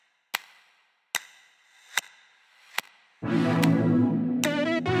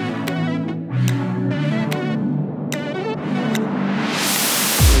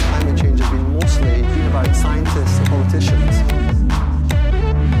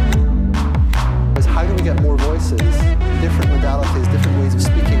voices, different modalities, different ways of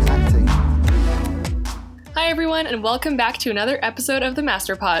speaking and acting. Hi everyone, and welcome back to another episode of the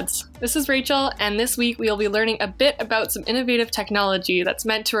Masterpods. This is Rachel, and this week we'll be learning a bit about some innovative technology that's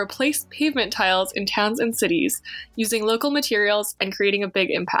meant to replace pavement tiles in towns and cities, using local materials and creating a big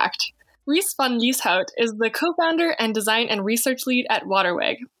impact. Wies van Lieshout is the co-founder and design and research lead at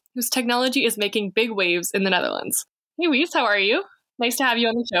Waterweg, whose technology is making big waves in the Netherlands. Hey Wies, how are you? Nice to have you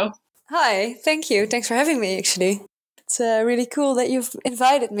on the show. Hi, thank you. Thanks for having me, actually. It's really cool that you've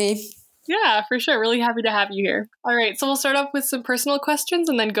invited me. Yeah, for sure. Really happy to have you here. All right, so we'll start off with some personal questions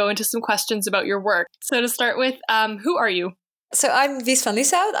and then go into some questions about your work. So to start with, who are you? So I'm Wies van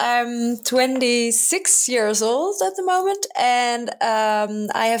Lieshout. I'm 26 years old at the moment, and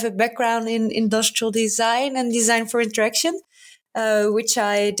I have a background in industrial design and design for interaction, which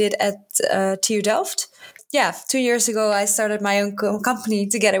I did at TU Delft. Yeah, 2 years ago, I started my own company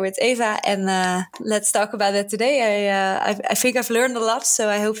together with Eva, and let's talk about it today. I think I've learned a lot, so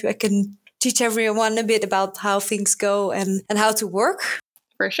I hope I can teach everyone a bit about how things go and how to work.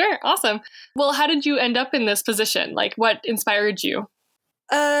 For sure. Awesome. Well, how did you end up in this position? Like, what inspired you?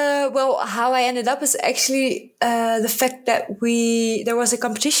 Well, how I ended up is actually the fact that there was a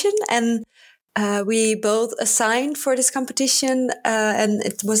competition, and we both assigned for this competition, and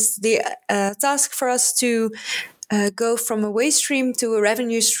it was the task for us to go from a waste stream to a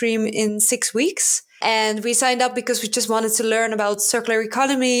revenue stream in 6 weeks. And we signed up because we just wanted to learn about circular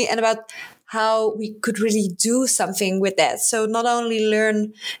economy and about how we could really do something with that. So not only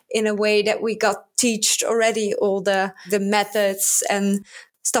learn in a way that we got taught already all the methods and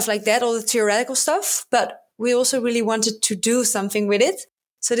stuff like that, all the theoretical stuff, but we also really wanted to do something with it.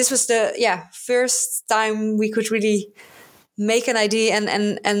 So this was the first time we could really make an idea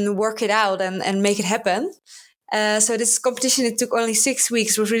and work it out and make it happen. So this competition, it took only 6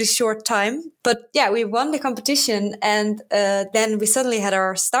 weeks, it was really short time. But yeah, we won the competition, and then we suddenly had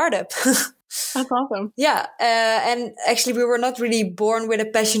our startup. That's awesome. Yeah. And actually, we were not really born with a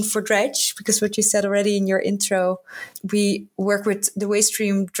passion for dredge, because what you said already in your intro, we work with the waste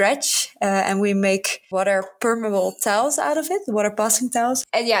stream dredge, and we make water permeable tiles out of it, water passing tiles.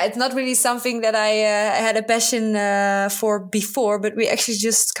 And yeah, it's not really something that I had a passion for before, but we actually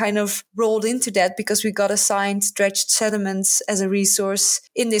just kind of rolled into that because we got assigned dredged sediments as a resource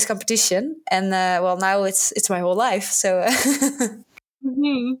in this competition. And well, now it's my whole life. So.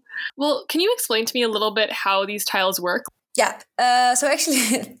 Mm-hmm. Well, can you explain to me a little bit how these tiles work? Yeah. So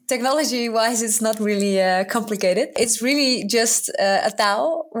actually, technology-wise, it's not really complicated. It's really just a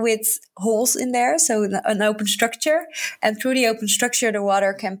tile with holes in there, so an open structure. And through the open structure, the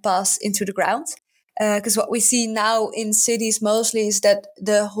water can pass into the ground. Because what we see now in cities mostly is that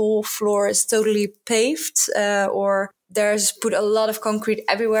the whole floor is totally paved, or there's put a lot of concrete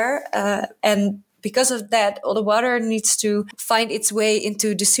everywhere. And because of that, all the water needs to find its way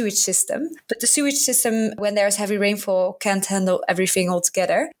into the sewage system. But the sewage system, when there's heavy rainfall, can't handle everything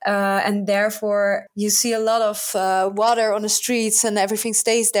altogether. And therefore, you see a lot of water on the streets and everything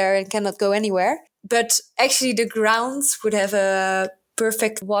stays there and cannot go anywhere. But actually, the grounds would have a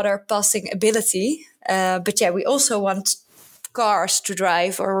perfect water passing ability. But yeah, we also want cars to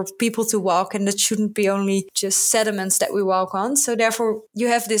drive or people to walk, and that shouldn't be only just sediments that we walk on. So therefore you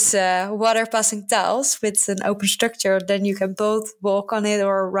have this water passing tiles with an open structure, then you can both walk on it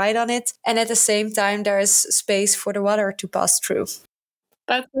or ride on it, and at the same time there is space for the water to pass through.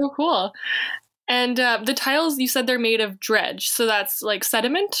 That's so cool. And the tiles, you said they're made of dredge, so that's like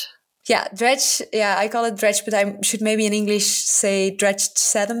sediment? Yeah, dredge. Yeah, I call it dredge, but I should maybe in English say dredged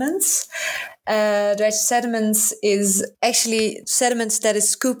sediments. Dredged sediments is actually sediments that is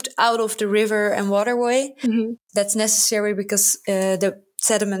scooped out of the river and waterway. Mm-hmm. That's necessary because the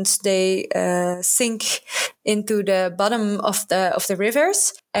sediments, they sink into the bottom of the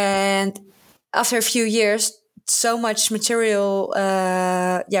rivers, and after a few years, so much material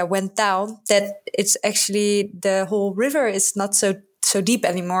went down that it's actually the whole river is not so deep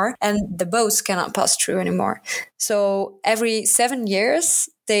anymore, and the boats cannot pass through anymore. So every 7 years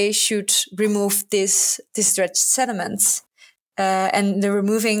they should remove this dredged sediments. And the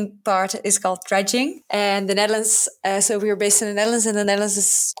removing part is called dredging. And the Netherlands, so we are based in the Netherlands, and the Netherlands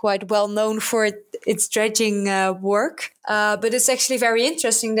is quite well known for its dredging work. But it's actually very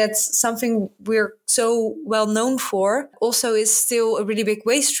interesting that something we're so well known for also is still a really big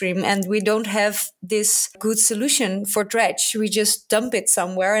waste stream. And we don't have this good solution for dredge. We just dump it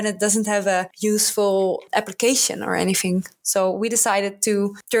somewhere and it doesn't have a useful application or anything. So we decided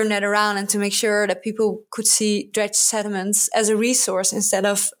to turn that around and to make sure that people could see dredged sediments as a resource instead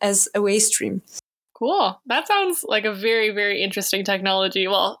of as a waste stream. Cool. That sounds like a very, very interesting technology.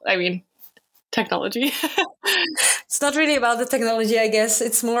 Well, I mean, technology. It's not really about the technology, I guess.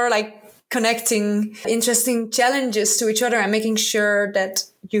 It's more like connecting interesting challenges to each other and making sure that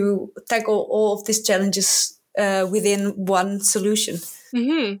you tackle all of these challenges within one solution.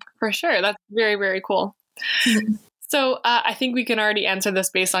 For sure. That's very, very cool. So I think we can already answer this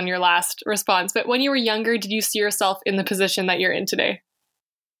based on your last response. But when you were younger, did you see yourself in the position that you're in today?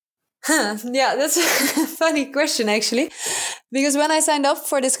 Yeah, that's a funny question, actually. Because when I signed up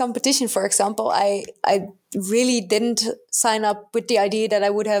for this competition, for example, I really didn't sign up with the idea that I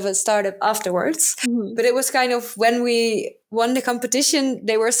would have a startup afterwards. But it was kind of when we won the competition,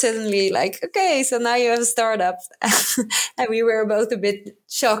 they were suddenly like, okay, so now you have a startup. And we were both a bit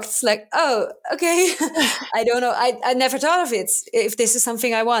shocked. It's like, oh, okay. I don't know. I never thought of it, if this is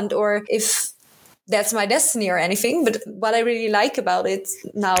something I want or if that's my destiny or anything. But what I really like about it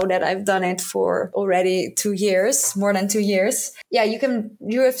now that I've done it for already 2 years, more than 2 years. Yeah, you can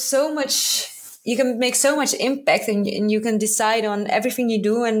make so much impact and you can decide on everything you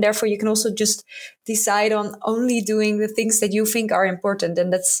do. And therefore you can also just decide on only doing the things that you think are important.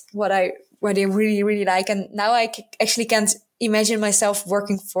 And that's what I really, really like. And now I actually can't imagine myself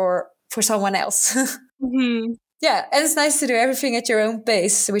working for someone else. Yeah, and it's nice to do everything at your own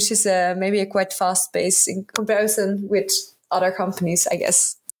pace, which is maybe a quite fast pace in comparison with other companies, I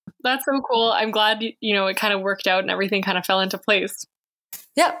guess. That's so cool. I'm glad, it kind of worked out and everything kind of fell into place.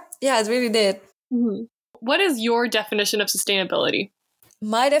 Yeah, it really did. What is your definition of sustainability?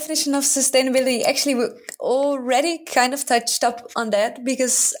 My definition of sustainability, actually, we already kind of touched up on that,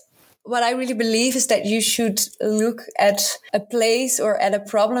 because what I really believe is that you should look at a place or at a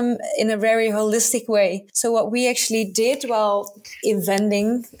problem in a very holistic way. So what we actually did while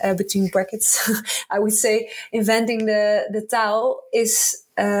inventing, between brackets, I would say, inventing the towel is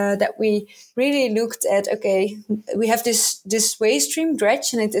that we really looked at, okay, we have this waste stream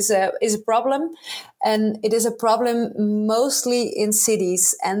dredge, and it is a problem, and it is a problem mostly in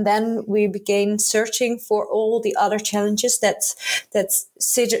cities. And then we began searching for all the other challenges that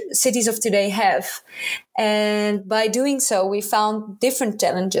cities of today have. And by doing so, we found different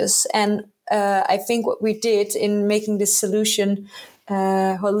challenges. And I think what we did in making this solution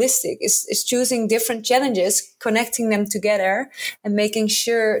holistic is choosing different challenges, connecting them together, and making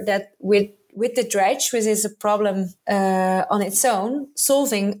sure that with the dredge, which is a problem on its own,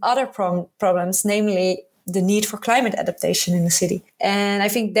 solving other problems, namely the need for climate adaptation in the city. And I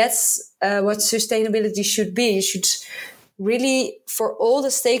think that's what sustainability should be. It should really, for all the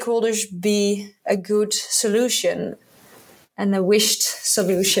stakeholders, be a good solution and a wished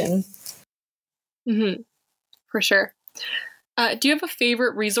solution. For sure. Do you have a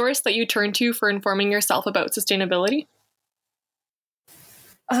favorite resource that you turn to for informing yourself about sustainability?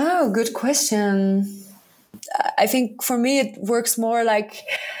 Oh, good question. I think for me, it works more like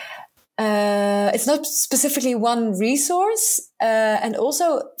it's not specifically one resource. And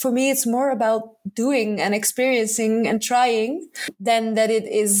also for me, it's more about doing and experiencing and trying than that it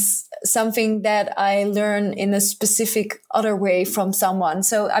is something that I learn in a specific other way from someone.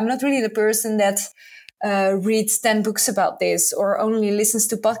 So I'm not really the person that reads 10 books about this or only listens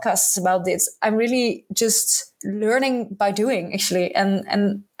to podcasts about this. I'm really just learning by doing, actually.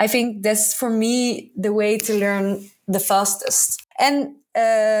 And I think that's, for me, the way to learn the fastest. And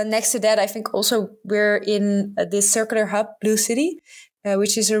next to that, I think also we're in this circular hub, Blue City,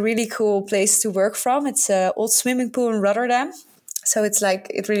 which is a really cool place to work from. It's an old swimming pool in Rotterdam. So it's like,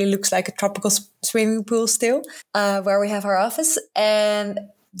 it really looks like a tropical swimming pool still, where we have our office. And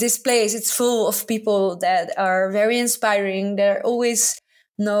this place, it's full of people that are very inspiring. They always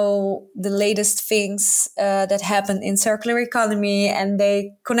know the latest things that happen in circular economy, and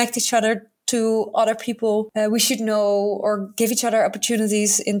they connect each other to other people we should know, or give each other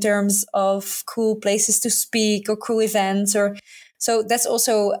opportunities in terms of cool places to speak or cool events. Or so that's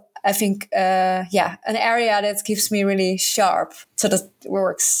also, I think, an area that keeps me really sharp. So that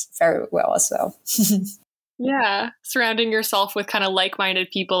works very well as well. Yeah, surrounding yourself with kind of like-minded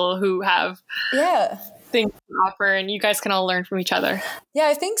people who have things to offer, and you guys can all learn from each other. Yeah,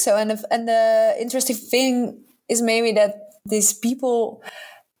 I think so. And the interesting thing is maybe that these people,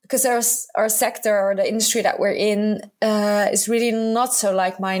 because our sector or the industry that we're in is really not so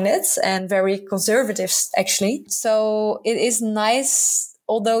like-minded and very conservative, actually. So it is nice,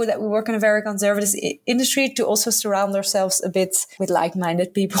 although that we work in a very conservative industry, to also surround ourselves a bit with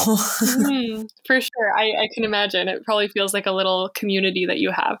like-minded people. For sure. I can imagine. It probably feels like a little community that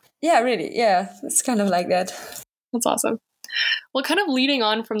you have. Yeah, really. Yeah, it's kind of like that. That's awesome. Well, kind of leading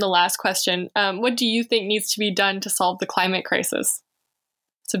on from the last question, what do you think needs to be done to solve the climate crisis?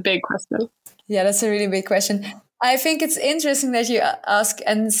 It's a big question. Yeah, that's a really big question. I think it's interesting that you ask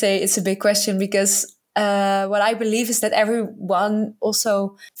and say it's a big question, because what I believe is that everyone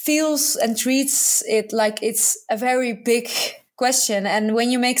also feels and treats it like it's a very big question. And when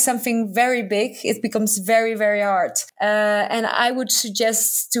you make something very big, it becomes very, very hard. And I would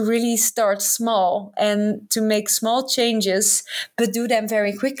suggest to really start small and to make small changes, but do them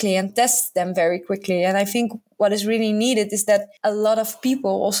very quickly and test them very quickly. And I think what is really needed is that a lot of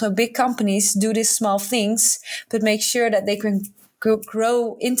people, also big companies, do these small things, but make sure that they can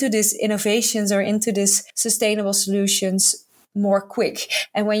grow into these innovations or into these sustainable solutions more quick.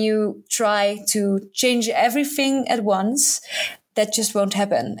 And when you try to change everything at once, that just won't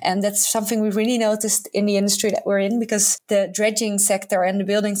happen. And that's something we really noticed in the industry that we're in, because the dredging sector and the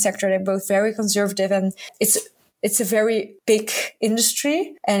building sector, they're both very conservative, and it's a very big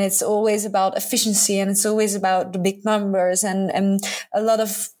industry, and it's always about efficiency, and it's always about the big numbers and a lot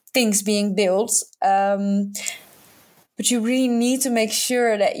of things being built. But you really need to make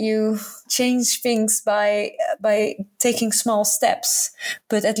sure that you change things by taking small steps,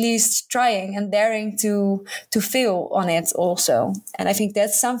 but at least trying and daring to fail on it also. And I think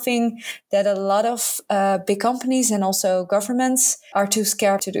that's something that a lot of big companies and also governments are too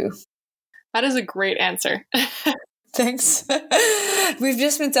scared to do. That is a great answer. Thanks. We've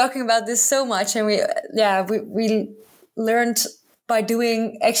just been talking about this so much, and we learned by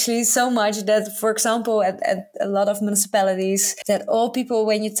doing actually so much that, for example, at a lot of municipalities, that all people,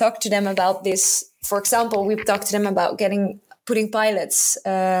 when you talk to them about this, for example, we've talked to them about putting pilots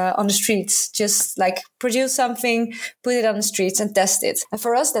on the streets, just like produce something, put it on the streets and test it. And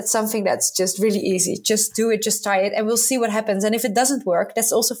for us, that's something that's just really easy. Just do it, just try it, and we'll see what happens. And if it doesn't work,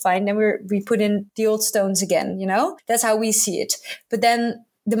 that's also fine. Then we put in the old stones again, That's how we see it. But then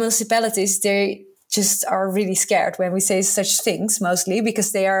the municipalities, they just are really scared when we say such things, mostly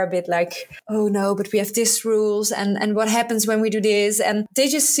because they are a bit like, oh no, but we have this rules and what happens when we do this? And they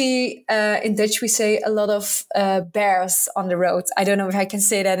just see, in Dutch we say, a lot of bears on the road. I don't know if I can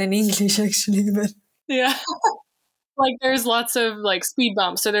say that in English actually, but yeah. Like there's lots of like speed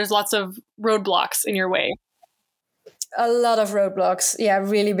bumps, so there's lots of roadblocks in your way. A lot of roadblocks. Yeah,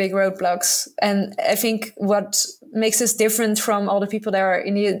 really big roadblocks. And I think what makes us different from all the people that are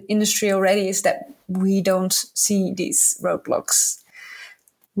in the industry already is that we don't see these roadblocks.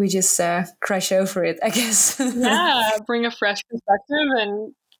 We just crash over it, I guess. Yeah, bring a fresh perspective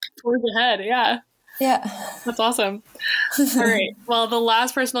and forge ahead. Yeah. Yeah. That's awesome. All right. Well, the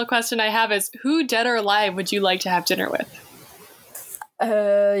last personal question I have is, who, dead or alive, would you like to have dinner with?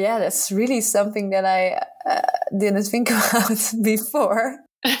 Yeah, that's really something that I didn't think about before.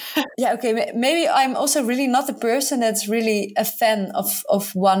 Yeah, okay. Maybe I'm also really not a person that's really a fan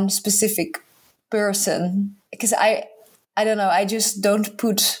of one specific person, because I don't know. I just don't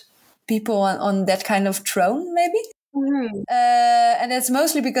put people on that kind of throne, maybe. Mm-hmm. And that's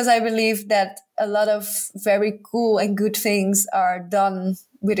mostly because I believe that a lot of very cool and good things are done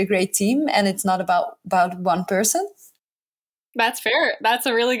with a great team, and it's not about one person. That's fair. That's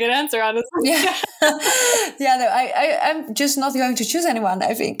a really good answer, honestly. Yeah. Yeah, no, I'm just not going to choose anyone,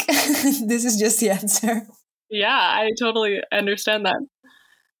 I think. This is just the answer. Yeah, I totally understand that.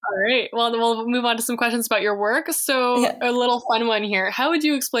 All right. Well, we'll move on to some questions about your work. So A little fun one here. How would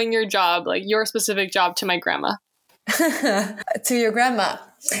you explain your job, like your specific job, to my grandma? To your grandma?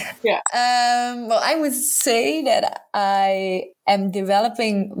 Yeah. Well, I would say that I am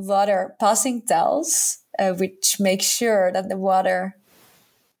developing water passing tiles, which makes sure that the water,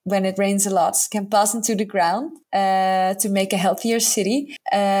 when it rains a lot, can pass into the ground to make a healthier city.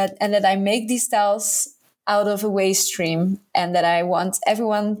 And that I make these tiles out of a waste stream, and that I want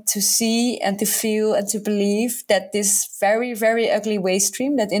everyone to see and to feel and to believe that this very, very ugly waste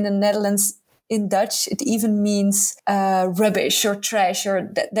stream, that in the Netherlands, in Dutch, it even means rubbish or trash,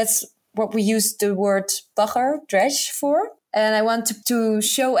 or that's what we use the word bagger, dredge, for. And I want to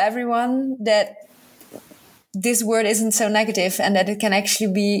show everyone that this word isn't so negative, and that it can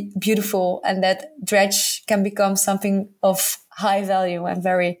actually be beautiful, and that dredge can become something of high value and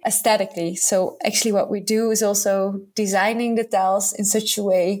very aesthetically. So actually what we do is also designing the tiles in such a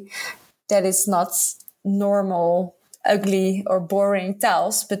way that it's not normal, ugly or boring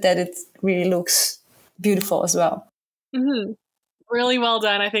tiles, but that it really looks beautiful as well. Mm-hmm. Really well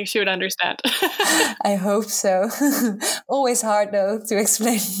done. I think she would understand. I hope so. Always hard though to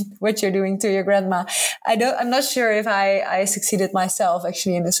explain what you're doing to your grandma. I'm not sure if I succeeded myself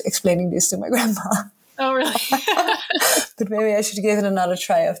actually in explaining this to my grandma. Oh, really? But maybe I should give it another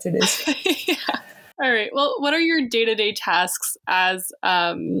try after this. Yeah. All right. Well, what are your day-to-day tasks as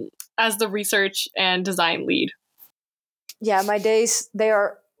the research and design lead? Yeah, my days, they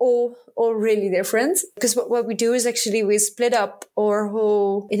are all really different, because what we do is actually we split up our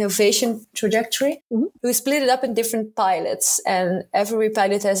whole innovation trajectory. Mm-hmm. We split it up in different pilots, and every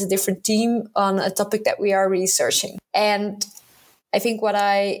pilot has a different team on a topic that we are researching. And I think what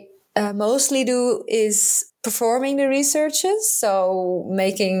I mostly do is performing the researches, so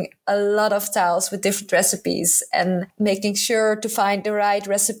making a lot of tiles with different recipes and making sure to find the right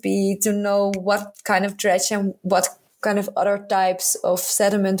recipe, to know what kind of dredge and what kind of other types of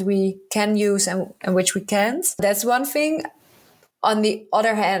sediment we can use and which we can't. That's one thing. On the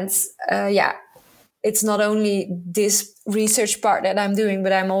other hand, it's not only this research part that I'm doing,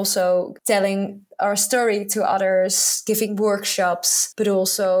 but I'm also telling our story to others, giving workshops, but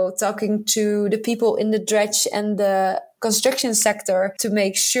also talking to the people in the dredge and the construction sector to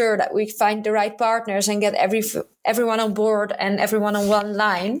make sure that we find the right partners and get everyone on board and everyone on one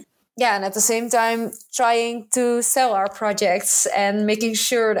line. Yeah, and at the same time, trying to sell our projects and making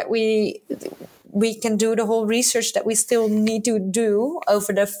sure that we can do the whole research that we still need to do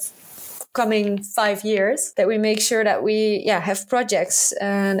over the coming 5 years, that we make sure that we have projects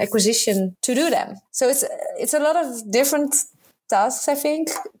and acquisition to do them. So it's a lot of different tasks, I think.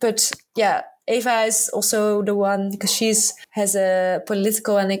 But yeah, Eva is also the one, because has a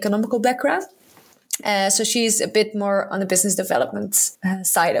political and economical background. So she's a bit more on the business development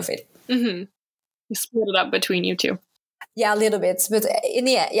side of it. Mm-hmm. You split it up between you two. Yeah, a little bit. But in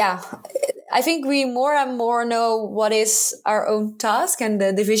the end, I think we more and more know what is our own task, and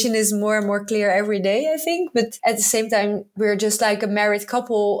the division is more and more clear every day, I think. But at the same time, we're just like a married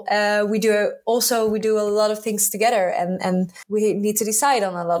couple. We do a lot of things together, and we need to decide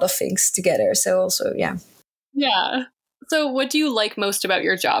on a lot of things together. So also, yeah. Yeah. So what do you like most about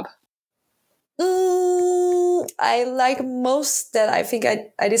your job? I like most that I think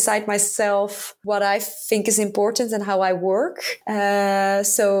I decide myself what I think is important and how I work.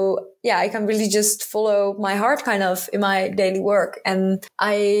 So yeah, I can really just follow my heart kind of in my daily work. And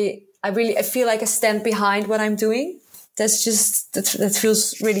I feel like I stand behind what I'm doing. That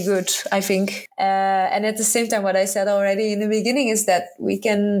feels really good, I think. And at the same time, what I said already in the beginning is that we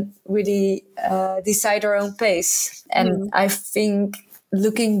can really decide our own pace. And I think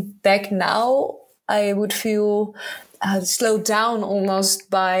looking back now, I would feel slowed down almost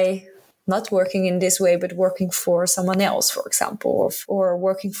by not working in this way, but working for someone else, for example, or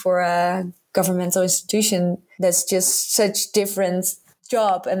working for a governmental institution that's just such different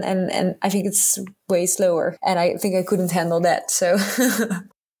job. And I think it's way slower, and I think I couldn't handle that. So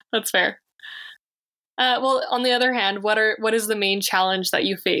that's fair. Well, on the other hand, what is the main challenge that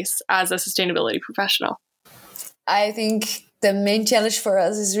you face as a sustainability professional? I think the main challenge for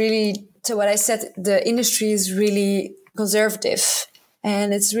us is really, so what I said, the industry is really conservative,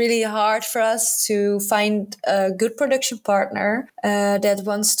 and it's really hard for us to find a good production partner that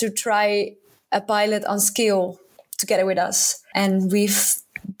wants to try a pilot on scale together with us. And we've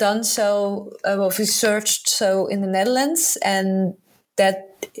done so, we searched so in the Netherlands, and that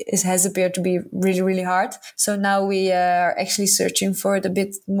has appeared to be really, really hard. So now we are actually searching for it a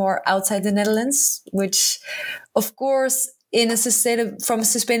bit more outside the Netherlands, which, of course, from a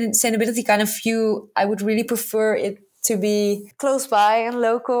sustainability kind of view, I would really prefer it to be close by and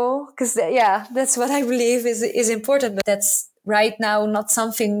local, because that's what I believe is important. But that's right now not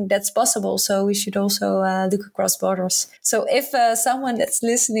something that's possible. So we should also look across borders. So if someone that's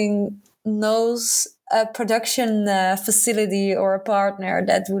listening knows a production facility or a partner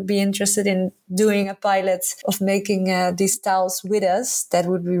that would be interested in doing a pilot of making these tiles with us, that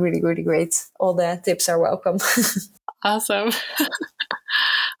would be really, really great. All the tips are welcome. Awesome.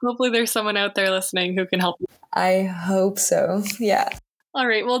 Hopefully there's someone out there listening who can help. I hope so. Yeah. All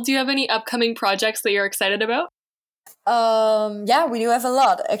right. Well, do you have any upcoming projects that you're excited about? We do have a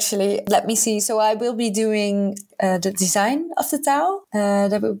lot, actually. Let me see. So I will be doing the design of the tile.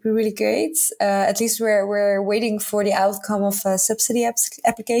 That would be really great. At least we're waiting for the outcome of a subsidy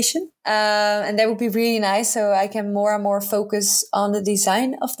application. And that would be really nice. So I can more and more focus on the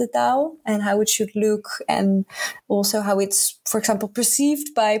design of the tile and how it should look, and also how it's, for example,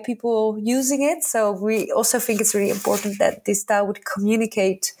 perceived by people using it. So we also think it's really important that this tile would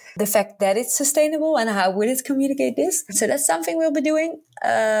communicate the fact that it's sustainable, and how would it communicate this. So that's something we'll be doing.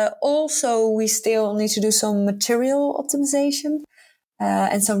 Also, we still need to do some material optimization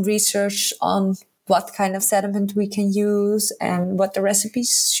and some research on what kind of sediment we can use and what the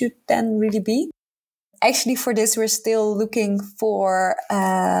recipes should then really be. Actually, for this, we're still looking for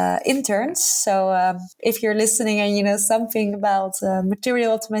interns. So if you're listening and you know something about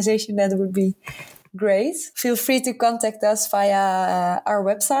material optimization, that would be great. Feel free to contact us via our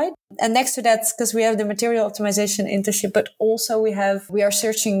website. And next to that, because we have the material optimization internship, but also we are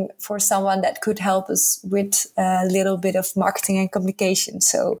searching for someone that could help us with a little bit of marketing and communication.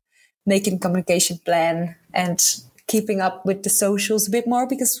 So making communication plan and keeping up with the socials a bit more,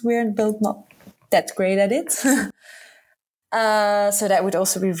 because we're both not that great at it. So that would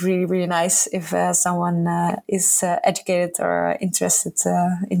also be really, really nice if someone is educated or interested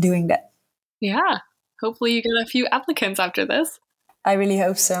in doing that. Yeah. Hopefully you get a few applicants after this. I really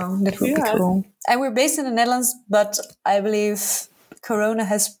hope so. That would be cool. And we're based in the Netherlands, but I believe Corona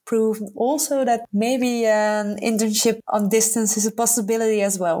has proven also that maybe an internship on distance is a possibility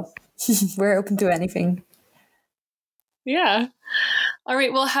as well. We're open to anything. Yeah. All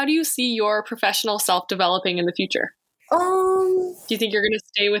right. Well, how do you see your professional self developing in the future? Do you think you're going to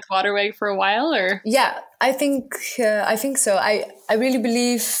stay with Waterweg for a while, or? Yeah, I think so. I really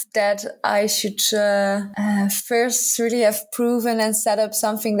believe that I should first really have proven and set up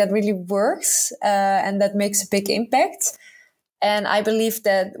something that really works and that makes a big impact. And I believe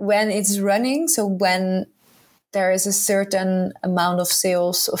that when it's running, so when there is a certain amount of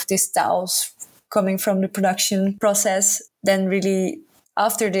sales of these towels coming from the production process, then really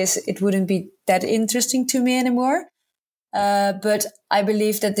after this, it wouldn't be that interesting to me anymore. But I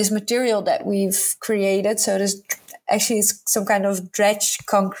believe that this material that we've created, so this actually is some kind of dredged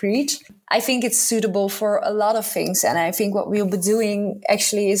concrete, I think it's suitable for a lot of things. And I think what we'll be doing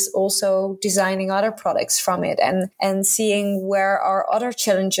actually is also designing other products from it and seeing where are other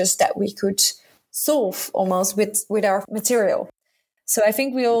challenges that we could solve almost with our material. So I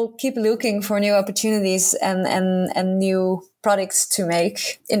think we'll keep looking for new opportunities and new products to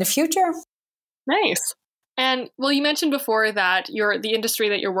make in the future. Nice. And well, you mentioned before that the industry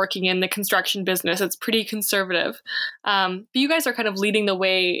that you're working in, the construction business, it's pretty conservative. But you guys are kind of leading the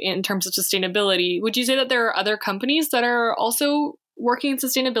way in terms of sustainability. Would you say that there are other companies that are also working in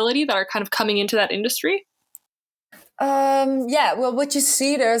sustainability that are kind of coming into that industry? Yeah, well, what you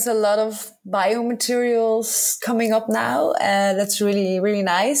see, there's a lot of biomaterials coming up now. That's really, really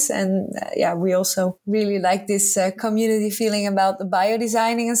nice. And yeah, we also really like this community feeling about the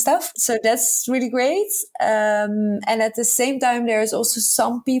biodesigning and stuff. So that's really great. And at the same time, there's also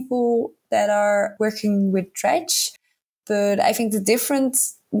some people that are working with dredge. But I think the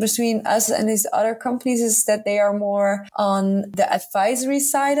difference between us and these other companies is that they are more on the advisory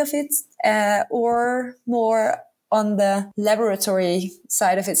side of it, or more on the laboratory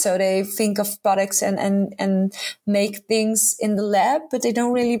side of it. So they think of products and make things in the lab, but they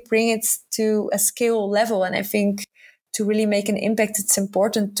don't really bring it to a scale level. And I think to really make an impact, it's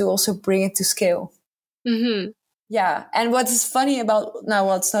important to also bring it to scale. Mm-hmm. Yeah. And what's funny about now,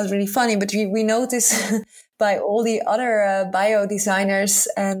 well, it's not really funny, but we notice by all the other bio designers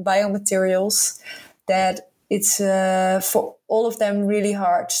and biomaterials that it's for all of them really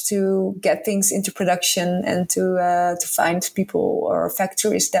hard to get things into production and to find people or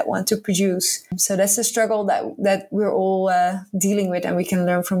factories that want to produce. So that's a struggle that we're all dealing with, and we can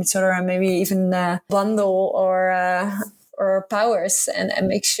learn from each other and maybe even bundle or powers and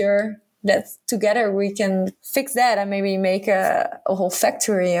make sure that together we can fix that and maybe make a whole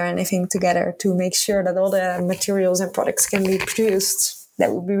factory or anything together to make sure that all the materials and products can be produced.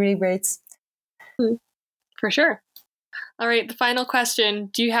 That would be really great. For sure. All right, the final question.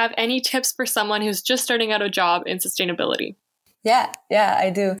 Do you have any tips for someone who's just starting out a job in sustainability? Yeah,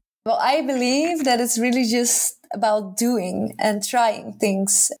 I do. Well, I believe that it's really just about doing and trying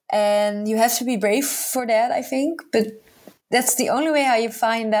things. And you have to be brave for that, I think. But that's the only way how you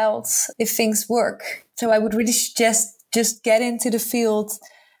find out if things work. So I would really suggest just get into the field,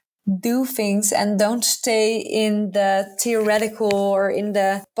 do things, and don't stay in the theoretical or in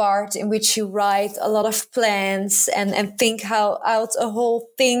the part in which you write a lot of plans and think out a whole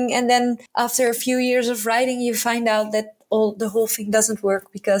thing. And then after a few years of writing, you find out that the whole thing doesn't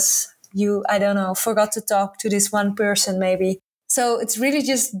work because you, I don't know, forgot to talk to this one person maybe. So it's really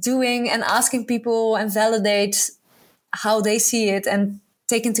just doing and asking people and validate how they see it and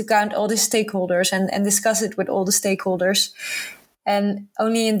take into account all the stakeholders and discuss it with all the stakeholders. And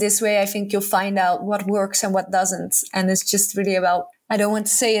only in this way, I think you'll find out what works and what doesn't. And it's just really about, I don't want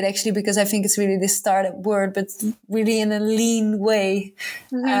to say it actually, because I think it's really this startup word, but really in a lean way,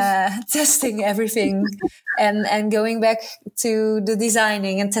 testing everything and going back to the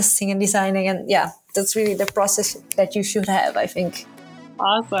designing and testing and designing. And yeah, that's really the process that you should have, I think.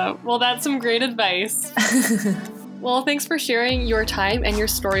 Awesome. Well, that's some great advice. Well, thanks for sharing your time and your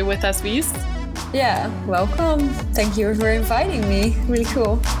story with us, Wies. Yeah, welcome. Thank you for inviting me. Really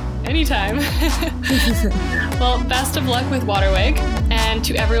cool. Anytime. Well, best of luck with Waterweg. And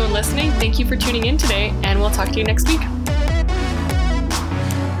to everyone listening, thank you for tuning in today, and we'll talk to you next week.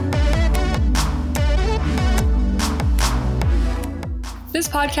 This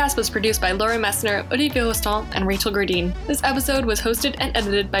podcast was produced by Laura Messner, Olivier Rostand, and Rachel Gradine. This episode was hosted and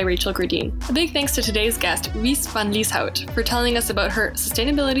edited by Rachel Gradine. A big thanks to today's guest, Wies van Lieshout, for telling us about her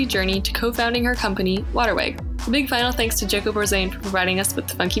sustainability journey to co-founding her company, Waterweg. A big final thanks to Jacob Borzane for providing us with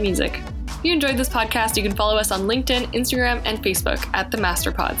the funky music. If you enjoyed this podcast, you can follow us on LinkedIn, Instagram, and Facebook at The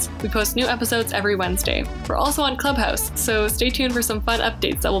Masterpods. We post new episodes every Wednesday. We're also on Clubhouse, so stay tuned for some fun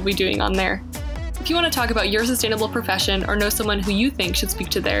updates that we'll be doing on there. If you want to talk about your sustainable profession or know someone who you think should speak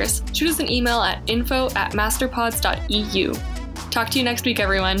to theirs, shoot us an email at info@masterpods.eu. Talk to you next week,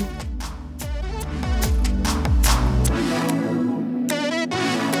 everyone.